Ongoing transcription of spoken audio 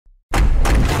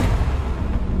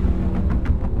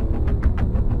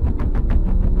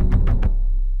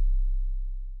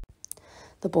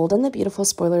The Bold and the Beautiful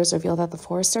spoilers reveal that the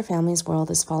Forrester family's world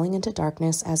is falling into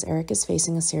darkness as Eric is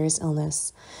facing a serious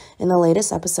illness. In the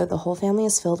latest episode, the whole family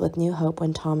is filled with new hope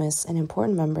when Thomas, an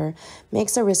important member,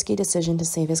 makes a risky decision to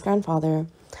save his grandfather.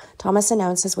 Thomas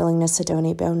announced his willingness to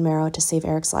donate bone marrow to save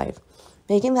Eric's life,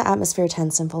 making the atmosphere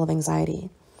tense and full of anxiety.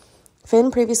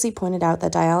 Finn previously pointed out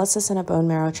that dialysis and a bone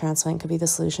marrow transplant could be the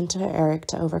solution to Eric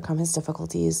to overcome his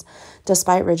difficulties,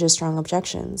 despite Ridge's strong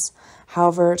objections.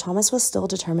 However, Thomas was still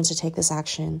determined to take this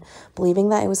action, believing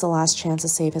that it was the last chance to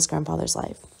save his grandfather's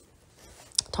life.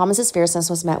 Thomas's fierceness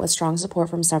was met with strong support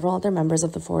from several other members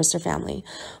of the Forrester family,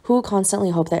 who constantly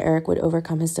hoped that Eric would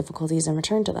overcome his difficulties and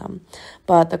return to them.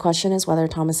 But the question is whether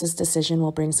Thomas's decision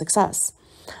will bring success.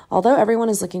 Although everyone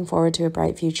is looking forward to a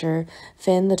bright future,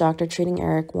 Finn, the doctor treating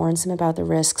Eric, warns him about the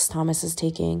risks Thomas is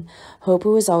taking. Hope,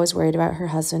 who is always worried about her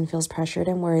husband, feels pressured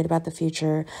and worried about the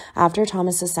future after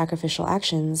Thomas's sacrificial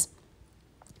actions.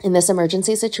 In this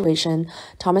emergency situation,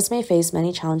 Thomas may face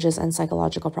many challenges and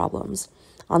psychological problems.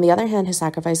 On the other hand, his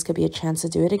sacrifice could be a chance to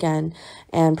do it again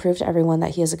and prove to everyone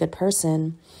that he is a good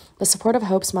person. The support of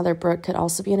Hope's mother, Brooke, could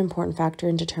also be an important factor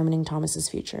in determining Thomas's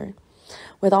future.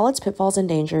 With all its pitfalls and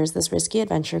dangers, this risky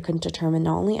adventure could determine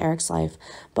not only Eric's life,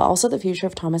 but also the future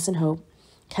of Thomas and Hope.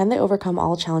 Can they overcome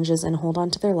all challenges and hold on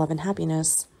to their love and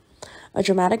happiness? A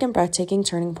dramatic and breathtaking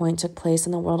turning point took place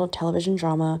in the world of television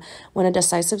drama when a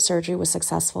decisive surgery was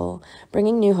successful,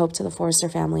 bringing new hope to the Forrester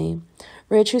family.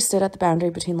 Ridge, who stood at the boundary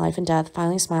between life and death,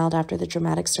 finally smiled after the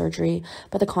dramatic surgery,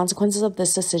 but the consequences of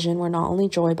this decision were not only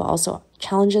joy but also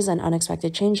challenges and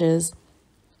unexpected changes.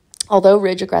 Although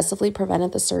Ridge aggressively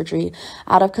prevented the surgery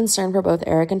out of concern for both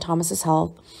Eric and Thomas's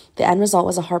health, the end result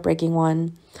was a heartbreaking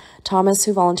one. Thomas,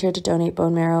 who volunteered to donate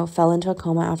bone marrow, fell into a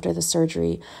coma after the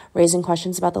surgery, raising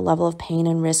questions about the level of pain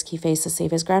and risk he faced to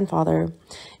save his grandfather.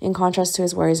 In contrast to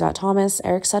his worries about Thomas,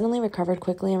 Eric suddenly recovered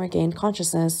quickly and regained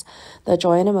consciousness. The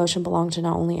joy and emotion belonged to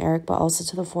not only Eric but also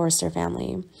to the Forrester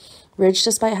family. Ridge,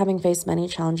 despite having faced many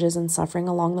challenges and suffering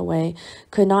along the way,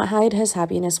 could not hide his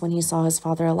happiness when he saw his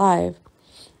father alive.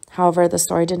 However, the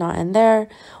story did not end there.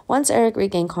 Once Eric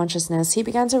regained consciousness, he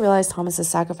began to realize Thomas's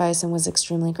sacrifice and was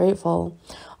extremely grateful.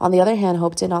 On the other hand,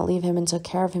 Hope did not leave him and took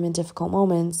care of him in difficult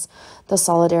moments. The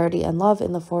solidarity and love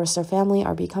in the Forrester family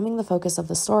are becoming the focus of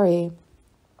the story.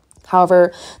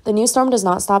 However, the new storm does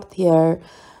not stop here.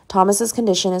 Thomas's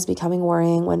condition is becoming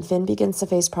worrying when Finn begins to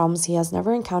face problems he has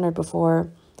never encountered before.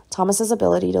 Thomas's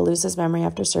ability to lose his memory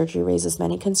after surgery raises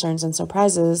many concerns and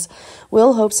surprises.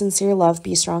 Will Hope's sincere love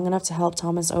be strong enough to help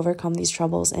Thomas overcome these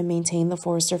troubles and maintain the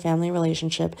Forrester family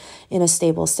relationship in a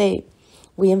stable state?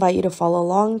 We invite you to follow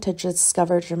along to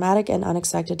discover dramatic and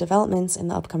unexpected developments in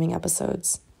the upcoming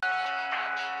episodes.